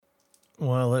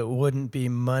Well, it wouldn't be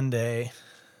Monday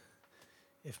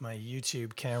if my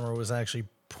YouTube camera was actually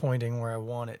pointing where I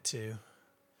want it to.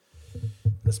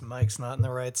 This mic's not in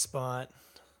the right spot.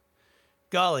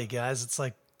 Golly, guys, it's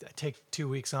like I take 2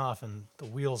 weeks off and the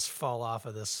wheels fall off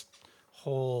of this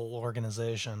whole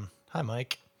organization. Hi,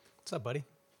 Mike. What's up, buddy?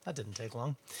 That didn't take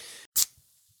long.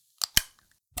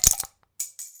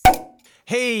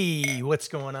 Hey, what's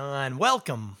going on?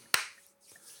 Welcome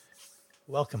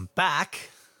back.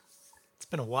 It's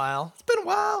been a while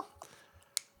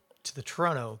to the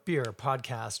Toronto Beer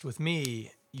Podcast with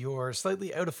me, your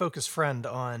slightly out of focus friend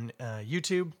on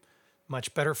YouTube.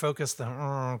 Much better focus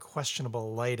than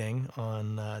questionable lighting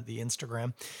on the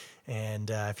Instagram. And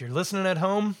if you're listening at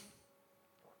home,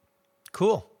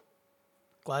 cool.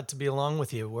 Glad to be along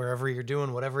with you wherever you're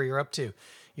doing, whatever you're up to.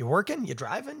 You working? You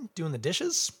driving? Doing the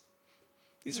dishes?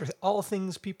 These are all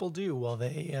things people do while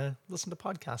they listen to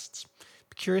podcasts.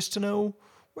 Be curious to know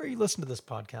where you listen to this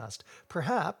podcast.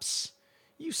 Perhaps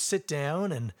you sit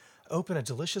down and open a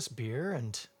delicious beer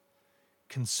and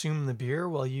consume the beer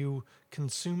while you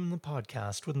consume the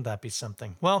podcast. Wouldn't that be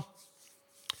something? Well,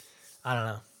 I don't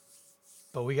know.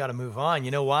 But we got to move on.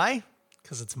 You know why?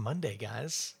 Because it's Monday,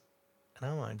 guys. And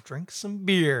I want to drink some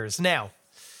beers. Now,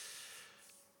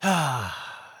 I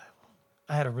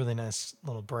had a really nice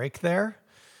little break there.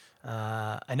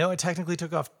 I know I technically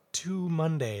took off 2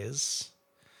 Mondays,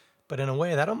 but in a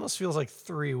way that almost feels like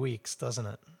 3 weeks, doesn't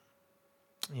it?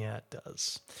 Yeah, it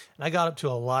does. And I got up to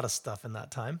a lot of stuff in that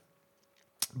time.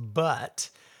 But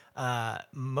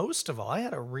most of all, I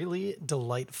had a really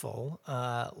delightful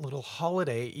little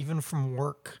holiday, even from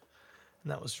work.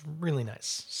 And that was really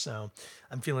nice. So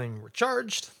I'm feeling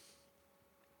recharged,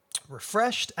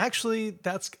 refreshed. Actually,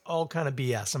 that's all kind of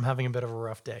BS. I'm having a bit of a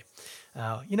rough day.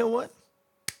 You know what?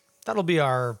 That'll be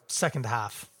our second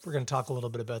half. We're going to talk a little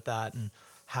bit about that and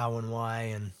how and why.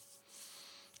 And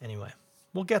anyway,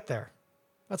 we'll get there.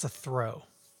 That's a throw.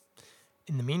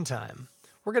 In the meantime,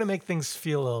 we're going to make things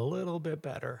feel a little bit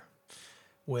better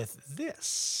with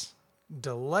this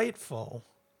delightful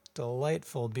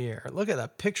beer. Look at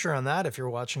that picture on that if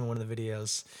you're watching one of the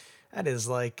videos. That is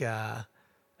like, I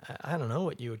don't know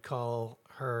what you would call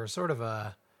her, sort of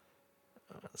a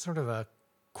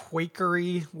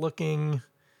Quakery looking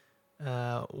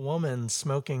woman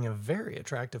smoking a very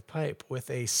attractive pipe with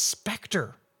a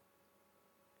specter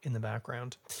in the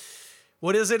background.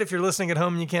 What is it? If you're listening at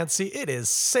home and you can't see, it is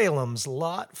Salem's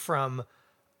Lot from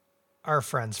our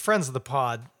friends of the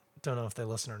pod. Don't know if they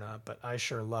listen or not, but I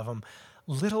sure love them.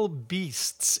 Little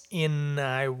Beasts in,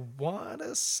 I want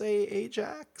to say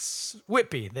Ajax?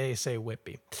 Whitby. They say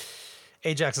Whitby.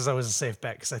 Ajax is always a safe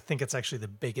bet because I think it's actually the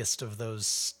biggest of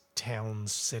those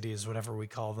towns, cities, whatever we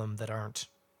call them, that aren't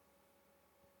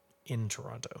in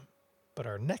Toronto, but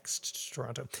are next to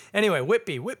Toronto. Anyway,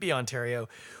 Whitby, Ontario.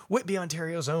 Whitby,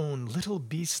 Ontario's own Little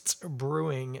Beasts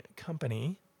Brewing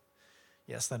Company.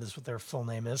 Yes, that is what their full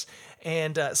name is.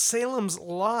 And Salem's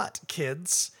Lot,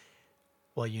 kids.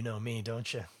 Well, you know me,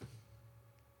 don't you?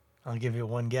 I'll give you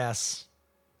one guess.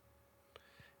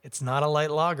 It's not a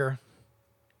light lager.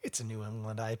 It's a New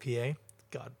England IPA.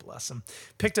 God bless them.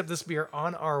 Picked up this beer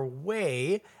on our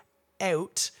way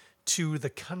out to the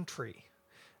country.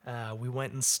 We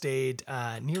went and stayed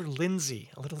near Lindsay,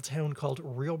 a little town called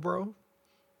Reelborough.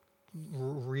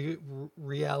 Reelborough.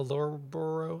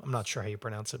 I'm not sure how you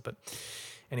pronounce it, but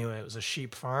anyway, it was a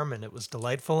sheep farm and it was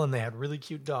delightful and they had really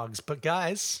cute dogs. But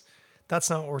guys,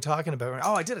 that's not what we're talking about.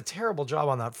 Oh, I did a terrible job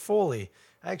on that Foley.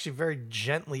 I actually very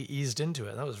gently eased into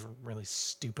it. That was really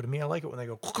stupid of me. I like it when they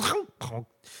go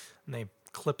and they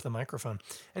clip the microphone.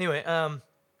 Anyway,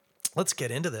 let's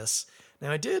get into this.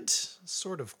 Now, I did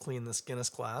sort of clean this Guinness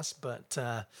glass, but,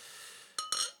 the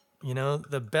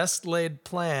best laid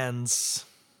plans,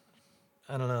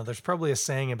 I don't know. There's probably a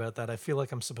saying about that. I feel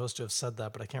like I'm supposed to have said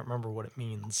that, but I can't remember what it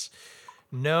means.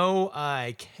 No,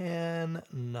 I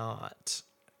cannot.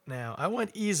 Now, I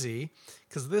went easy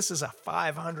because this is a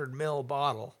 500 ml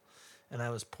bottle, and I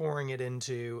was pouring it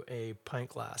into a pint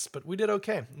glass. But we did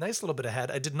okay. Nice little bit ahead.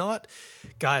 I did not...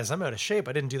 Guys, I'm out of shape.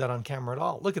 I didn't do that on camera at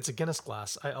all. Look, it's a Guinness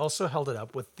glass. I also held it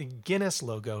up with the Guinness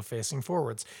logo facing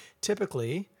forwards.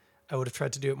 Typically, I would have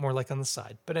tried to do it more like on the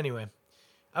side. But anyway,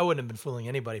 I wouldn't have been fooling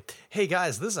anybody. Hey,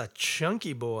 guys, this is a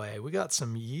chunky boy. We got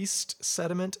some yeast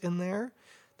sediment in there.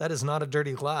 That is not a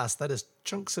dirty glass. That is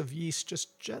chunks of yeast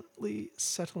just gently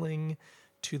settling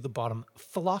to the bottom.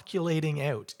 Flocculating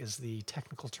out is the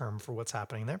technical term for what's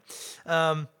happening there.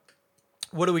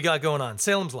 What do we got going on?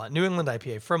 Salem's Lot, New England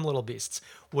IPA from Little Beasts.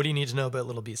 What do you need to know about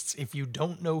Little Beasts? If you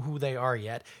don't know who they are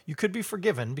yet, you could be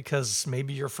forgiven because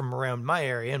maybe you're from around my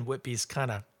area and Whitby's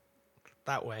kind of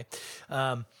that way.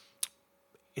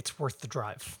 it's worth the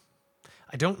drive.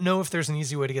 I don't know if there's an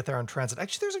easy way to get there on transit.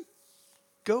 Actually, there's a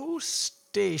GO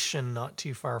station not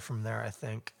too far from there, I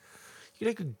think. You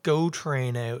take a GO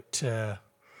train out to...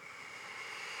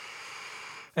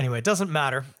 Anyway, it doesn't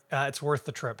matter. It's worth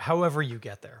the trip. However you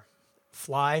get there.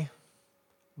 Fly,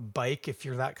 bike, if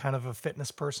you're that kind of a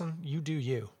fitness person, you do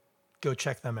you. Go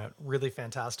check them out. Really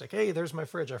fantastic. Hey, there's my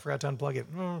fridge. I forgot to unplug it.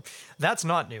 That's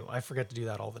not new. I forget to do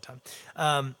that all the time.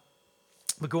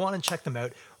 But go on and check them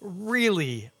out.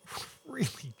 Really,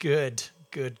 really good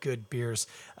beers.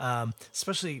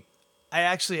 Especially,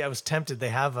 I was tempted. They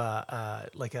have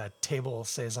a table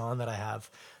saison that I have.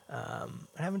 I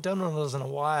haven't done one of those in a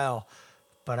while,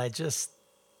 but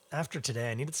after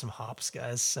today, I needed some hops,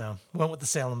 guys. So went with the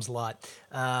Salem's Lot.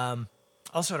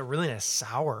 Also had a really nice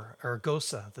sour or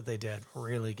Gosa that they did.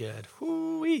 Really good.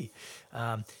 Whoo-wee.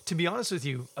 To be honest with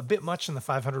you, a bit much in the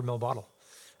 500 ml bottle.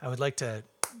 I would like to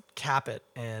cap it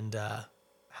and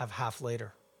have half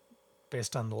later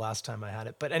based on the last time I had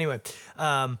it. But anyway,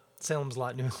 Salem's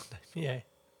Lot New England IPA.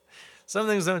 Some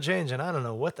things don't change, and I don't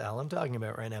know what the hell I'm talking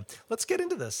about right now. Let's get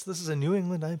into this. This is a New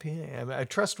England IPA. I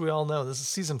trust we all know. This is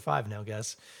season 5 now,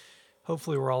 guys.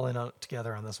 Hopefully we're all in on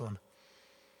together on this one.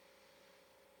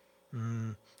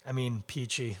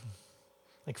 Peachy.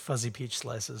 Like fuzzy peach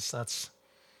slices.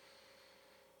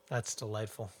 That's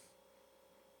delightful.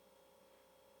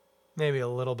 Maybe a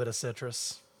little bit of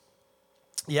citrus.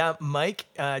 Yeah, Mike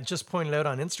just pointed out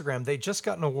on Instagram, they just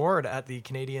got an award at the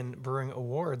Canadian Brewing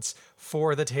Awards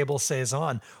for the table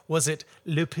saison. Was it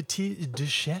Le Petit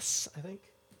Duchesse, I think?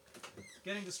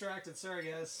 Getting distracted. Sorry,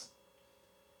 guys.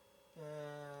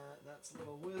 That's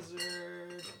Little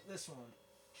Wizard. This one.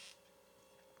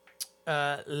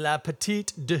 La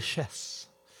Petite Duchesse.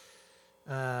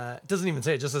 It doesn't even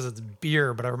say it, just says it's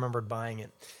beer, but I remembered buying it.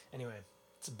 Anyway,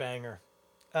 it's a banger.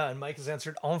 And Mike has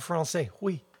answered en français.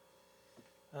 Oui.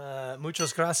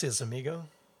 Muchas gracias, amigo.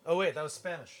 Oh, wait, that was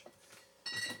Spanish.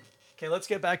 Okay, let's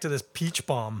get back to this peach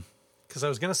bomb. Because I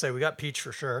was going to say we got peach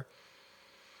for sure.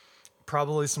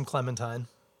 Probably some clementine.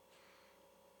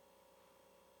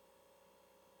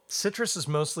 Citrus is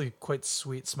mostly quite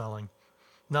sweet smelling.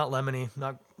 Not lemony,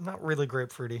 not really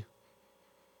grapefruity.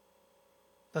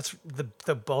 That's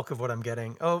the bulk of what I'm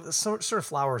getting. Oh, sort of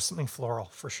flowers, something floral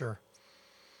for sure.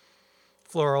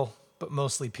 Floral, but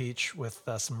mostly peach with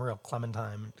some real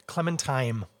clementine.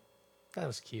 Clementine. That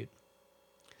was cute.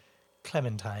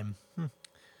 Clementine.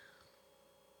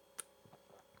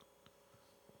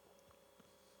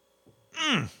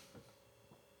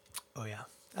 Oh, yeah.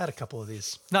 I had a couple of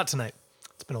these. Not tonight.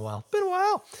 It's been a while.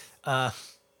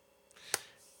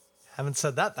 Haven't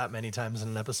said that many times in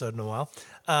an episode in a while.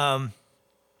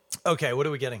 Okay, what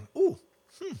are we getting? Ooh.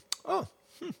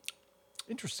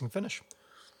 Interesting finish.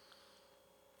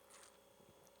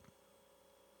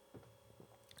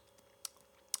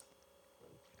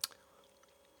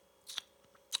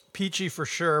 Peachy for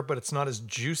sure, but it's not as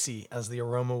juicy as the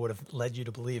aroma would have led you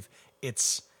to believe.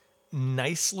 It's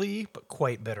nicely, but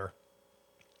quite bitter.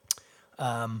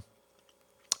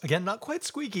 Again, not quite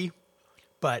squeaky,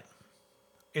 but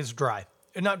it's dry.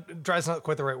 Dry is not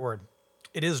quite the right word.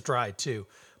 It is dry too,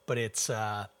 but it's,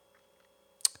 how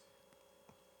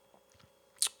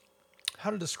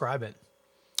to describe it?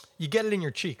 You get it in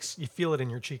your cheeks. You feel it in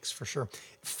your cheeks for sure.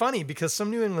 Funny because some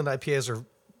New England IPAs are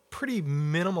pretty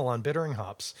minimal on bittering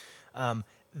hops.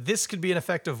 This could be an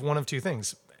effect of one of two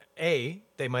things. A,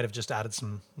 they might have just added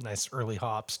some nice early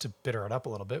hops to bitter it up a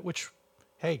little bit, which,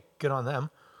 hey, good on them.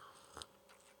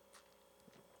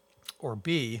 Or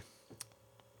B,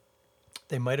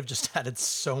 they might have just added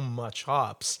so much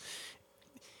hops.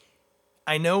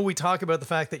 I know we talk about the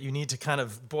fact that you need to kind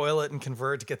of boil it and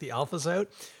convert to get the alphas out,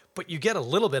 but you get a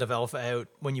little bit of alpha out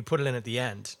when you put it in at the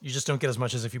end. You just don't get as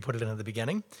much as if you put it in at the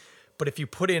beginning. But if you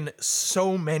put in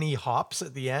so many hops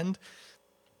at the end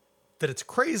that it's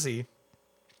crazy,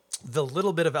 the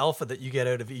little bit of alpha that you get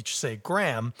out of each, say,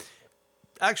 gram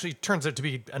actually turns out to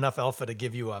be enough alpha to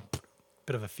give you a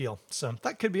bit of a feel. So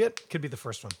that could be it. Could be the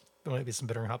first one. There might be some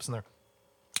bittering hops in there.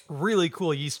 Really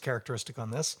cool yeast characteristic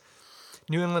on this.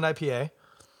 New England IPA.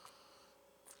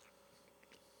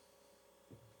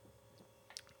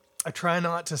 I try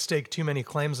not to stake too many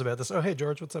claims about this. Oh, hey,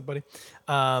 George. What's up, buddy?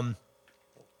 I'm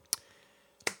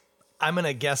going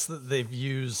to guess that they've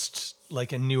used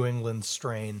like a New England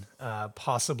strain,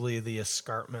 possibly the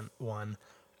escarpment one.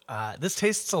 This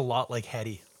tastes a lot like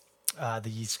Heady, the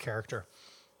yeast character.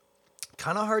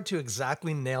 Kind of hard to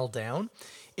exactly nail down.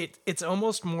 It's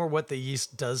almost more what the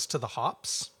yeast does to the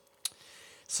hops.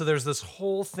 So there's this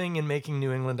whole thing in making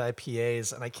New England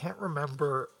IPAs, and I can't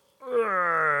remember.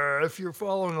 if you're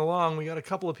following along, we got a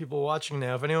couple of people watching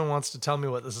now. If anyone wants to tell me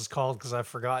what this is called, because I've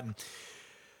forgotten.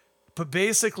 But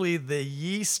basically, the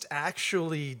yeast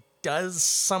actually does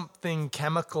something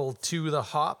chemical to the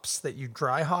hops that you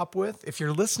dry hop with. If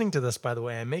you're listening to this, by the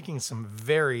way, I'm making some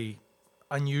very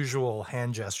unusual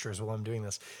hand gestures while I'm doing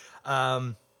this.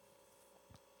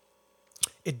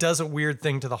 It does a weird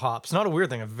thing to the hops. Not a weird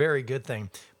thing, a very good thing.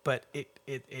 But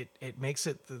it makes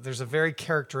it, there's a very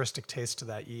characteristic taste to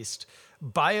that yeast.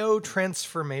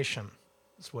 Biotransformation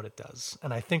is what it does.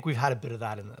 And I think we've had a bit of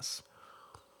that in this.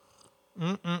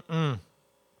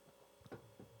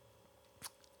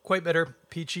 Quite bitter,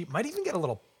 peachy. Might even get a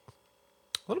little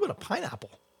bit of pineapple.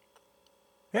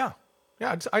 Yeah,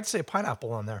 I'd say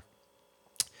pineapple on there.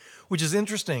 Which is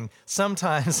interesting.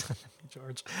 Sometimes,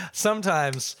 George,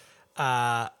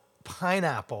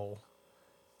 pineapple,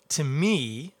 to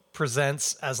me,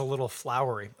 presents as a little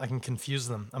flowery. I can confuse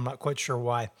them. I'm not quite sure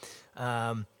why.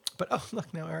 But, oh,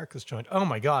 look, now Eric has joined. Oh,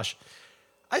 my gosh.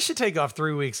 I should take off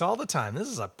 3 weeks all the time. This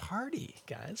is a party,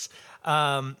 guys.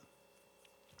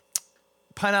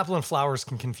 Pineapple and flowers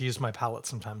can confuse my palate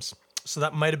sometimes. So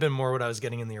that might have been more what I was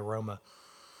getting in the aroma.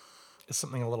 It's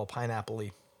something a little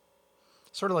pineapple-y.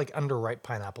 Sort of like underripe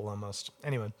pineapple almost.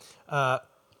 Anyway,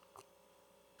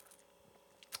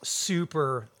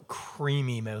 super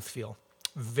creamy mouthfeel.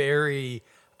 Very,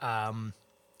 I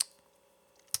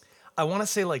want to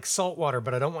say like salt water,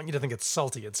 but I don't want you to think it's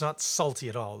salty. It's not salty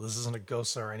at all. This isn't a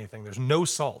Gosa or anything. There's no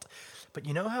salt. But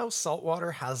you know how salt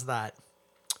water has that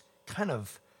kind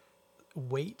of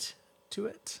weight to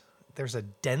it? There's a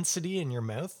density in your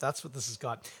mouth. That's what this has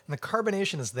got. And the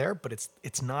carbonation is there, but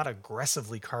it's not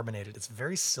aggressively carbonated. It's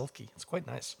very silky. It's quite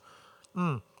nice.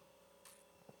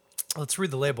 Let's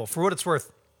read the label. For what it's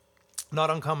worth, not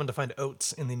uncommon to find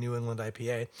oats in the New England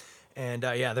IPA. And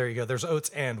yeah, there you go. There's oats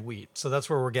and wheat. So that's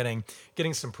where we're getting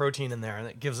some protein in there. And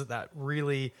it gives it that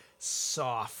really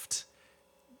soft,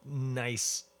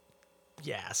 nice,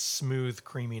 smooth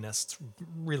creaminess. It's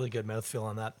really good mouthfeel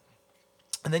on that.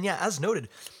 And then, yeah, as noted,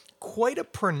 quite a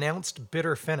pronounced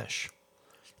bitter finish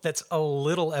that's a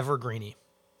little evergreeny,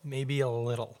 maybe a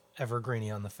little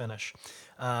evergreeny on the finish.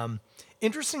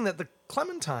 Interesting that the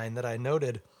clementine that I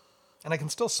noted, and I can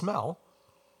still smell,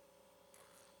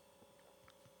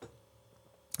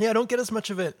 yeah, I don't get as much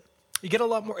of it. You get a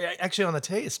lot more, actually on the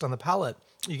taste, on the palate,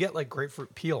 you get like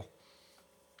grapefruit peel.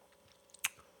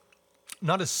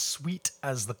 Not as sweet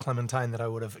as the clementine that I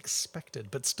would have expected,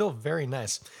 but still very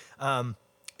nice.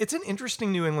 It's an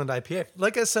interesting New England IPA.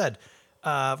 Like I said,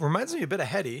 reminds me a bit of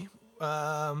Heady.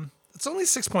 It's only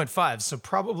 6.5, so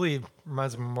probably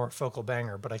reminds me more of Focal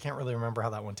Banger, but I can't really remember how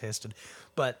that one tasted.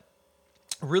 But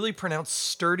really pronounced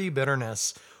sturdy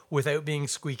bitterness without being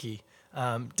squeaky.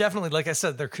 Definitely, like I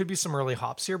said, there could be some early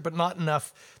hops here, but not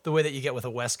enough the way that you get with a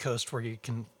West Coast where you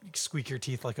can squeak your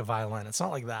teeth like a violin. It's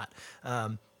not like that.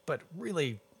 But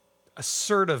really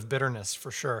assertive bitterness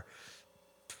for sure.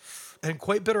 And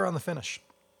quite bitter on the finish.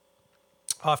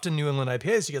 Often New England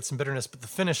IPAs, you get some bitterness, but the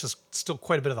finish is still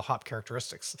quite a bit of the hop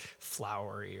characteristics.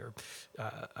 Flowery or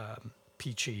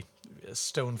peachy,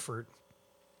 stone fruit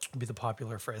would be the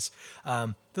popular phrase.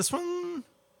 This one,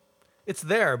 it's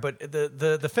there, but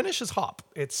the finish is hop.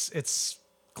 It's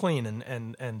clean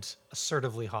and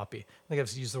assertively hoppy. I think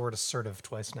I've used the word assertive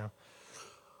twice now.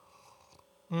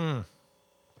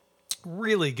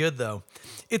 Really good, though.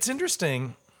 It's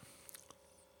interesting.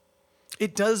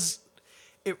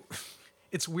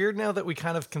 It's weird now that we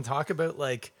kind of can talk about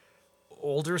like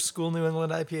older school New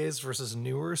England IPAs versus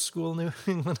newer school New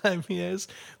England IPAs,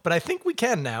 but I think we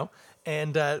can now.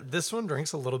 And this one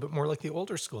drinks a little bit more like the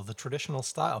older school, the traditional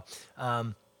style.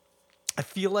 I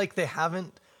feel like they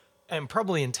haven't, and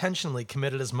probably intentionally,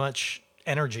 committed as much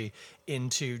energy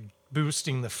into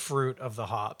boosting the fruit of the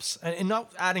hops and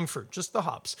not adding fruit, just the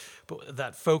hops, but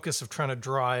that focus of trying to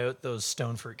draw out those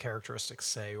stone fruit characteristics,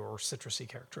 say, or citrusy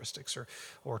characteristics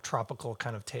or tropical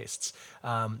kind of tastes.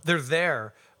 They're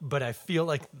there, but I feel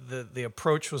like the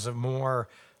approach was a more,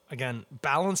 again,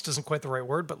 balanced isn't quite the right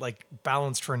word, but like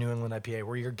balanced for a New England IPA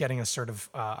where you're getting a sort of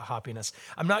hoppiness.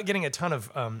 I'm not getting a ton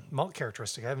of malt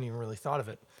characteristic. I haven't even really thought of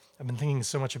it. I've been thinking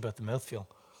so much about the mouthfeel.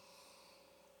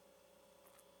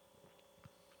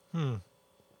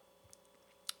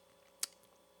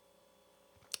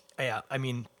 Yeah, I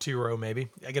mean, 2-row maybe.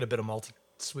 I get a bit of malty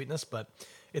sweetness, but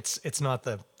it's not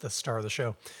the star of the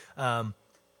show. But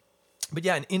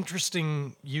yeah, an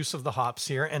interesting use of the hops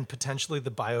here and potentially the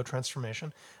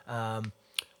biotransformation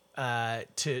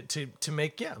to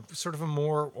make, sort of a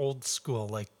more old school,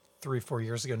 like 3-4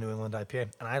 years ago New England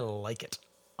IPA. And I like it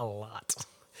a lot.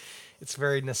 It's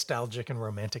very nostalgic and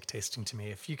romantic tasting to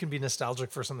me. If you can be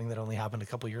nostalgic for something that only happened a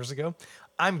couple years ago,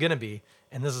 I'm going to be.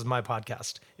 And this is my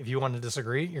podcast. If you want to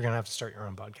disagree, you're going to have to start your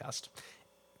own podcast.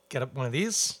 Get up one of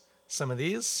these, some of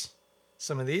these,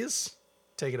 some of these,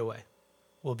 take it away.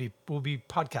 We'll be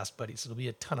podcast buddies. It'll be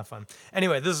a ton of fun.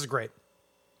 Anyway, this is great.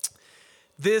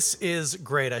 This is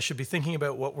great. I should be thinking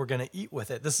about what we're going to eat with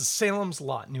it. This is Salem's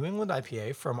Lot, New England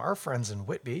IPA from our friends in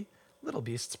Whitby, Little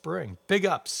Beasts Brewing. Big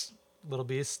ups, Little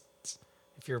Beasts.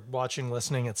 If you're watching,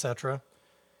 listening, etc.,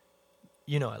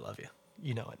 you know I love you.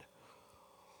 You know it.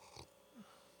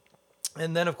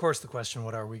 And then, of course, the question,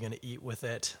 what are we going to eat with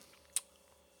it?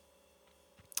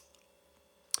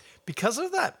 Because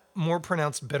of that more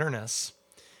pronounced bitterness,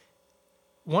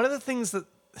 one of the things that,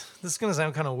 this is going to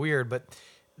sound kind of weird, but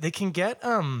they can get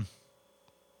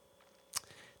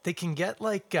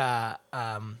like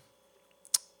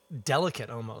delicate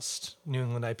almost, New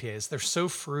England IPAs. They're so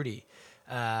fruity.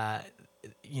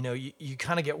 You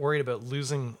kind of get worried about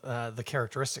losing the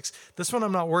characteristics. This one,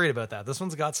 I'm not worried about that. This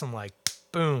one's got some like,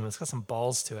 boom, it's got some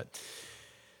balls to it.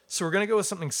 So we're going to go with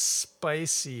something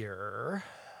spicier.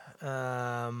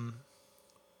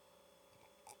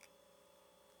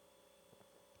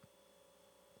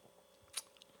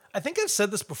 I think I've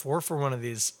said this before for one of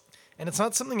these, and it's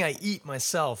not something I eat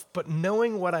myself, but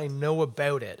knowing what I know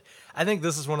about it, I think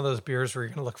this is one of those beers where you're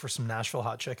going to look for some Nashville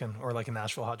hot chicken or like a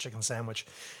Nashville hot chicken sandwich.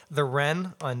 The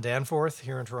Wren on Danforth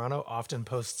here in Toronto often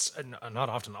posts, not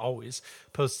often, always,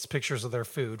 posts pictures of their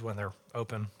food when they're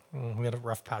open. We had a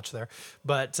rough patch there.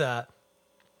 But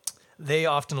they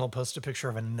often will post a picture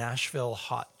of a Nashville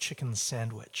hot chicken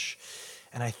sandwich.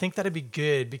 And I think that'd be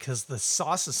good because the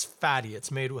sauce is fatty.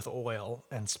 It's made with oil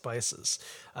and spices.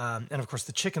 And of course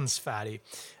the chicken's fatty.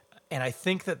 And I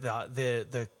think that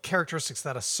the characteristics,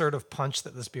 that assertive punch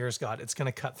that this beer's got, it's going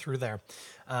to cut through there.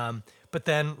 But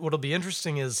then what'll be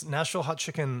interesting is Nashville hot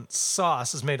chicken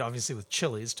sauce is made obviously with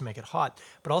chilies to make it hot,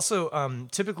 but also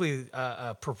typically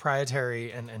a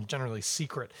proprietary and generally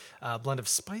secret blend of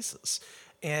spices.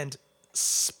 And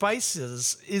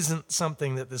spices isn't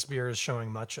something that this beer is showing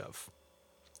much of.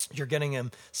 You're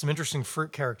getting some interesting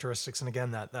fruit characteristics, and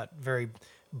again, that very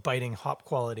biting hop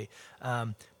quality.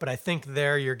 But I think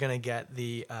there you're going to get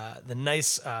the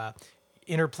nice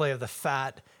interplay of the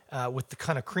fat with the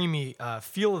kind of creamy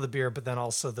feel of the beer, but then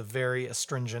also the very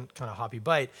astringent kind of hoppy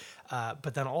bite.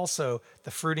 But then also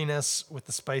the fruitiness with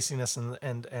the spiciness and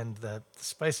the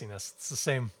spiciness. It's the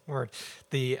same word.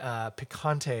 The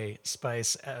picante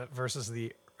spice versus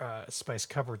the spice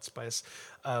covered spice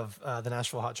of the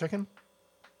Nashville hot chicken.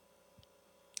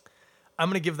 I'm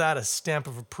going to give that a stamp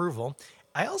of approval.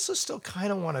 I also still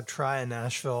kind of want to try a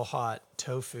Nashville hot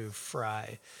tofu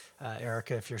fry.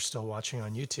 Erica, if you're still watching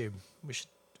on YouTube,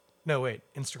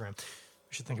 Instagram.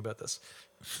 We should think about this.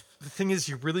 The thing is,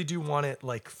 you really do want it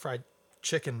like fried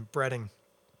chicken breading,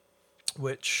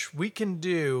 which we can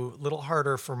do a little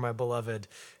harder for my beloved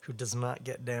who does not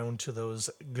get down to those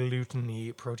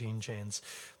gluten-y protein chains,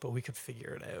 but we could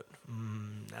figure it out.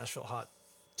 Nashville hot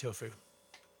tofu.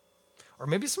 Or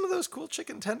maybe some of those cool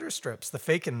chicken tender strips, the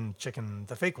fake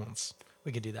ones.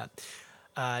 We could do that.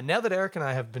 Now that Eric and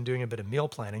I have been doing a bit of meal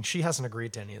planning, she hasn't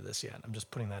agreed to any of this yet. I'm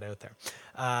just putting that out there.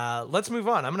 Let's move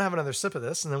on. I'm going to have another sip of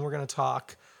this, and then we're going to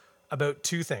talk about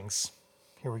two things.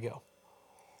 Here we go.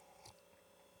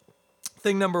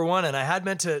 Thing number one, and I had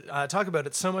meant to talk about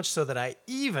it so much so that I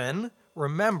even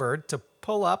remembered to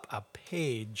pull up a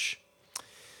page.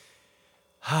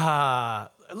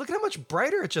 Look at how much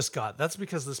brighter it just got. That's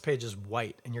because this page is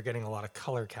white and you're getting a lot of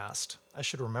color cast. I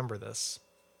should remember this.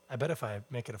 I bet if I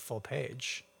make it a full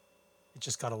page, it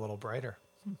just got a little brighter.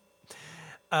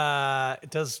 It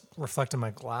does reflect in my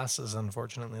glasses,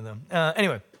 unfortunately, though.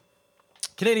 Anyway,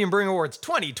 Canadian Brewing Awards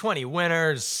 2020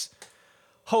 winners.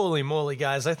 Holy moly,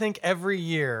 guys. I think every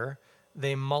year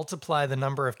they multiply the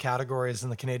number of categories in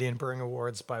the Canadian Brewing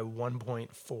Awards by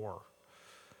 1.4.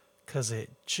 Because it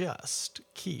just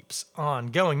keeps on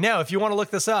going. Now, if you want to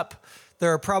look this up,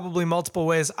 there are probably multiple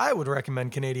ways. I would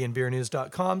recommend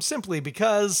CanadianBeerNews.com simply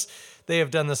because they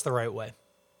have done this the right way.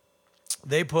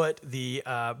 They put the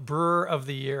Brewer of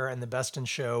the Year and the Best in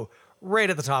Show right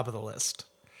at the top of the list.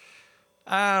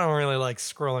 I don't really like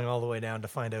scrolling all the way down to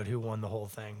find out who won the whole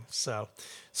thing. So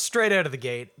straight out of the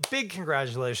gate, big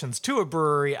congratulations to a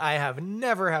brewery. I have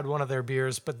never had one of their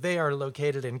beers, but they are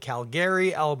located in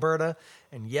Calgary, Alberta.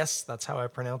 And yes, that's how I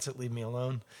pronounce it. Leave me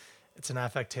alone. It's an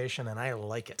affectation and I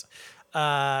like it.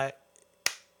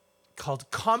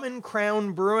 Called Common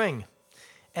Crown Brewing.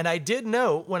 And I did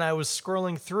note when I was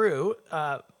scrolling through,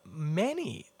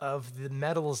 many of the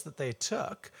medals that they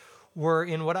took were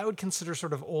in what I would consider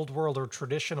sort of old world or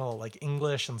traditional, like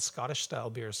English and Scottish style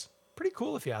beers. Pretty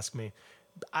cool if you ask me.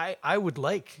 I would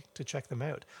like to check them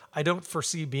out. I don't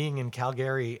foresee being in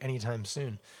Calgary anytime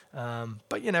soon,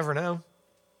 but you never know.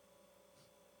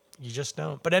 You just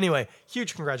don't. But anyway,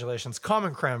 huge congratulations,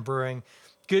 Common Crown Brewing.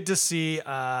 Good to see.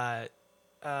 I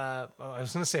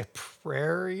was going to say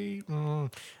prairie.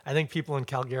 I think people in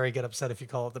Calgary get upset if you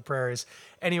call it the prairies.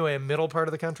 Anyway, a middle part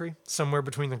of the country, somewhere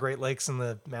between the Great Lakes and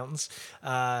the mountains.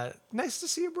 Nice to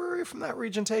see a brewery from that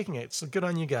region taking it. So good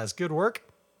on you guys. Good work.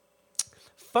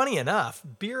 Funny enough,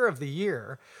 beer of the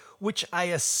year, which I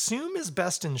assume is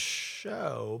best in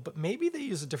show, but maybe they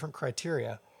use a different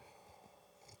criteria.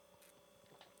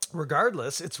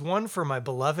 Regardless, it's one for my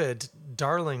beloved,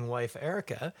 darling wife,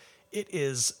 Erica. It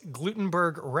is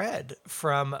Glutenberg Red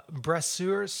from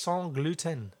Brasseur Sans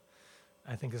Gluten,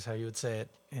 I think is how you would say it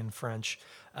in French,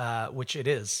 which it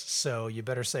is. So you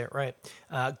better say it right.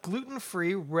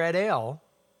 Gluten-free red ale.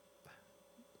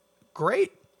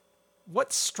 Great.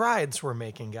 What strides we're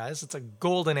making, guys. It's a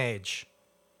golden age.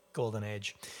 Golden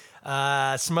age.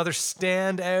 Some other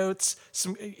standouts.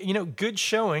 Some, good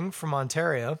showing from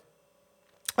Ontario.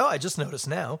 Oh, I just noticed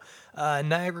now.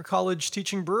 Niagara College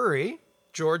Teaching Brewery.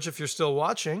 George, if you're still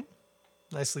watching,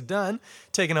 nicely done.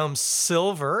 Taking home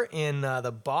silver in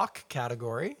the Bock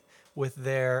category with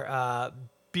their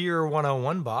Beer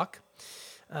 101 Bock.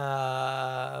 Do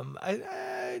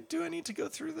I need to go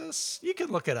through this? You can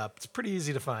look it up. It's pretty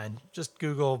easy to find. Just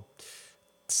Google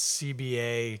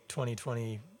CBA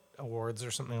 2020 awards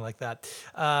or something like that.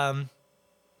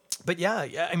 But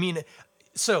yeah, I mean,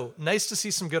 so nice to see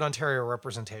some good Ontario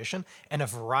representation and a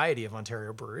variety of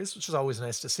Ontario breweries, which is always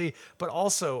nice to see, but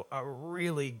also a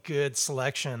really good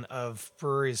selection of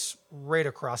breweries right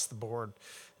across the board.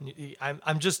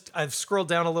 I've scrolled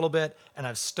down a little bit and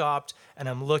I've stopped and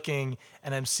I'm looking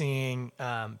and I'm seeing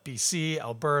BC,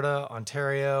 Alberta,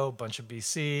 Ontario, a bunch of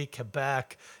BC,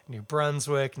 Quebec, New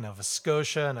Brunswick, Nova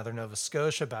Scotia, another Nova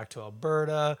Scotia, back to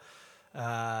Alberta.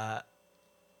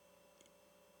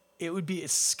 It would be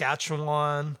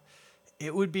Saskatchewan.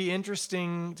 It would be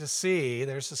interesting to see,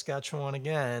 there's Saskatchewan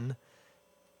again,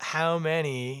 how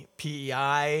many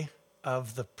PEI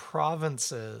of the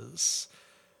provinces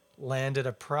landed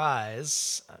a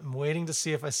prize. I'm waiting to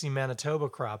see if I see Manitoba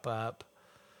crop up,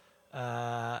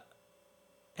 and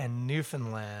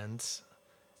Newfoundland,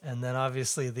 and then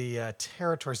obviously the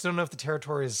territories. I don't know if the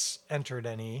territories entered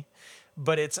any,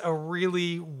 but it's a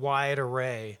really wide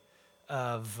array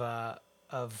of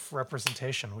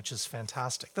representation, which is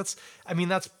fantastic. That's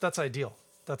ideal.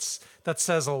 That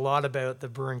says a lot about the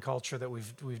brewing culture that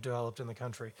we've developed in the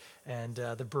country and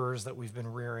the brewers that we've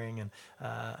been rearing, and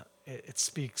it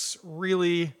speaks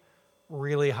really,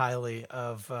 really highly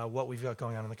of what we've got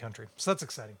going on in the country. So that's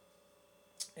exciting.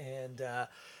 And I'm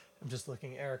just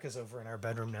looking. Erica's over in our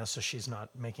bedroom now, so she's not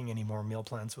making any more meal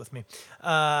plans with me.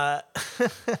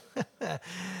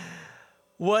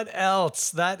 What else?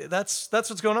 That's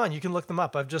what's going on. You can look them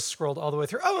up. I've just scrolled all the way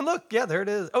through. Oh, and look, yeah, there it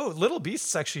is. Oh, Little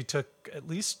Beasts actually took at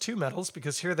least 2 medals,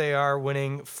 because here they are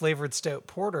winning flavored stout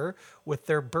porter with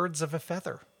their Birds of a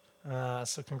Feather.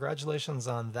 So congratulations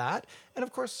on that. And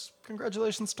of course,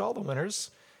 congratulations to all the winners.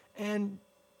 And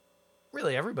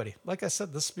really everybody. Like I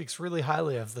said, this speaks really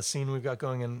highly of the scene we've got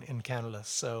going in Canada.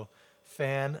 So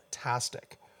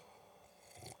fantastic.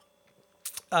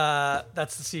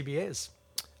 That's the CBAs.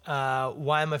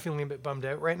 Why am I feeling a bit bummed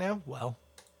out right now? Well,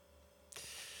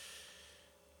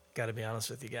 gotta be honest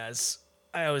with you guys.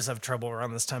 I always have trouble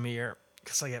around this time of year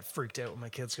because I get freaked out when my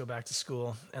kids go back to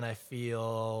school, and I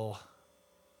feel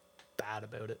bad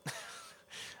about it.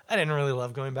 I didn't really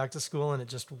love going back to school, and it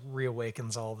just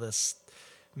reawakens all this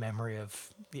memory of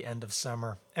the end of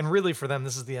summer. And really for them,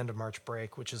 this is the end of March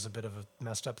break, which is a bit of a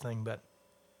messed up thing, but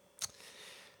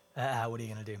what are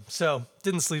you going to do? So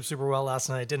didn't sleep super well last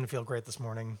night. Didn't feel great this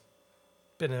morning.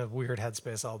 Been in a weird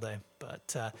headspace all day,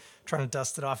 but trying to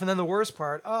dust it off. And then the worst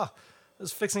part, I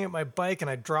was fixing up my bike and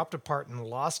I dropped a part and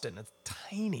lost it. And it's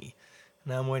tiny.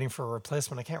 Now I'm waiting for a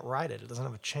replacement. I can't ride it. It doesn't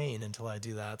have a chain until I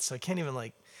do that. So I can't even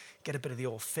get a bit of the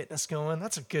old fitness going.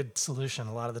 That's a good solution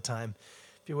a lot of the time.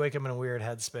 If you wake up in a weird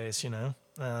headspace,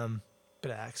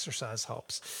 bit of exercise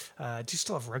helps. I do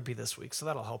still have rugby this week, so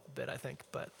that'll help a bit, I think.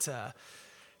 But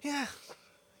yeah,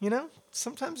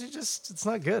 sometimes it's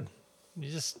not good.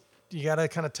 You got to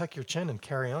kind of tuck your chin and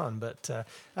carry on. But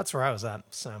that's where I was at.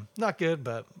 So not good,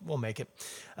 but we'll make it.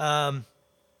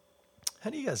 How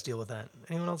do you guys deal with that?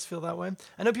 Anyone else feel that way?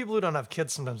 I know people who don't have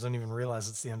kids sometimes don't even realize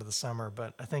it's the end of the summer,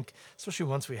 but I think especially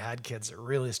once we had kids, it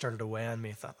really started to weigh on me.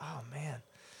 I thought, oh man,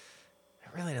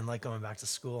 I really didn't like going back to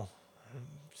school. It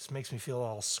just makes me feel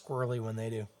all squirrely when they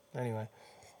do. Anyway.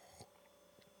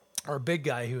 our big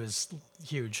guy, who is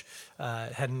huge,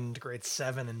 heading into grade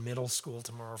 7 in middle school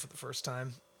tomorrow for the first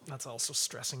time. That's also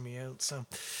stressing me out. So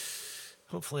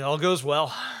hopefully all goes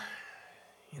well.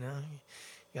 You know,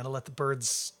 you got to let the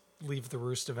birds leave the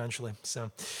roost eventually.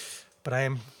 So, but I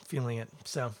am feeling it.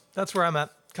 So that's where I'm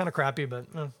at. Kind of crappy,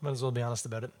 but might as well be honest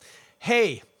about it.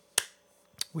 Hey,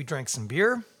 we drank some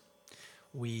beer.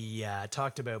 We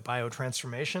talked about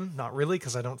biotransformation. Not really,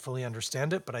 because I don't fully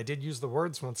understand it, but I did use the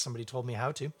words once somebody told me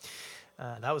how to.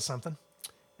 That was something.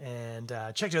 And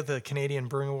checked out the Canadian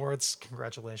Brewing Awards.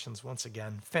 Congratulations once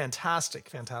again. Fantastic,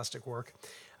 fantastic work.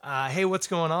 Hey, what's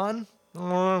going on?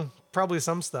 Probably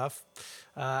some stuff.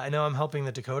 I know I'm helping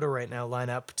the Dakota right now line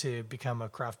up to become a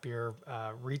craft beer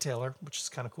retailer, which is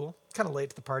kind of cool. Kind of late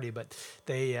to the party, but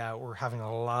they were having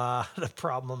a lot of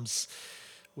problems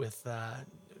with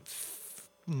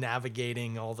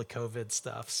navigating all the COVID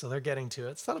stuff. So they're getting to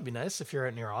it. So that'll be nice if you're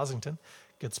out near Ossington.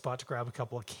 Good spot to grab a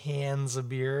couple of cans of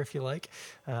beer if you like.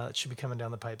 It should be coming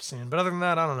down the pipe soon. But other than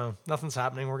that, I don't know. Nothing's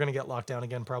happening. We're going to get locked down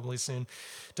again probably soon.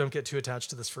 Don't get too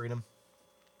attached to this freedom.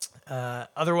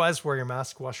 Otherwise, wear your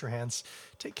mask, wash your hands,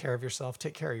 take care of yourself,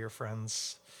 take care of your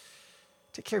friends,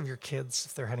 take care of your kids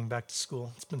if they're heading back to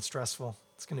school. It's been stressful.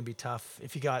 It's going to be tough.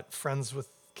 If you got friends with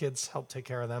kids, help take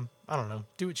care of them. I don't know.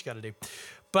 Do what you got to do.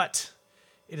 But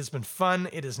it has been fun.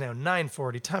 It is now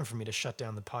 9:40. Time for me to shut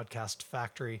down the podcast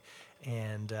factory.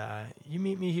 And you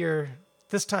meet me here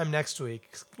this time next week,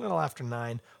 a little after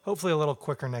 9. Hopefully a little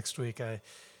quicker next week. I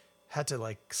had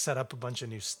to set up a bunch of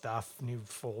new stuff, new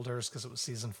folders, because it was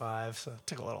season 5. So it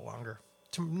took a little longer.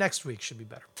 Next week should be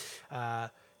better.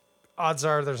 Odds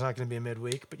are there's not going to be a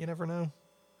midweek, but you never know.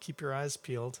 Keep your eyes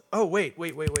peeled. Oh, wait.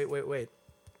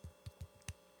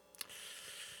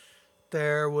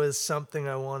 There was something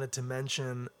I wanted to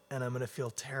mention, and I'm going to feel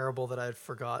terrible that I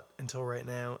forgot until right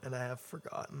now, and I have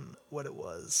forgotten what it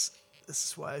was. This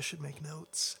is why I should make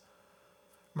notes.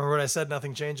 Remember what I said?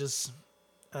 Nothing changes.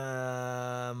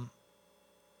 No,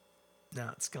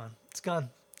 it's gone. It's gone.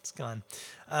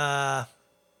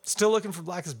 Still looking for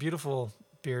Black is Beautiful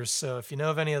beers, so if you know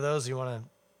of any of those you want to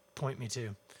point me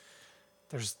to,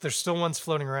 there's still ones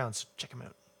floating around, so check them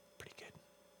out.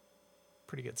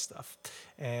 Pretty good stuff.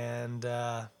 And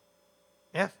yeah,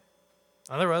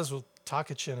 otherwise we'll talk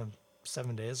at you in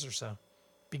 7 days or so.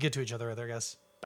 Be good to each other, guys.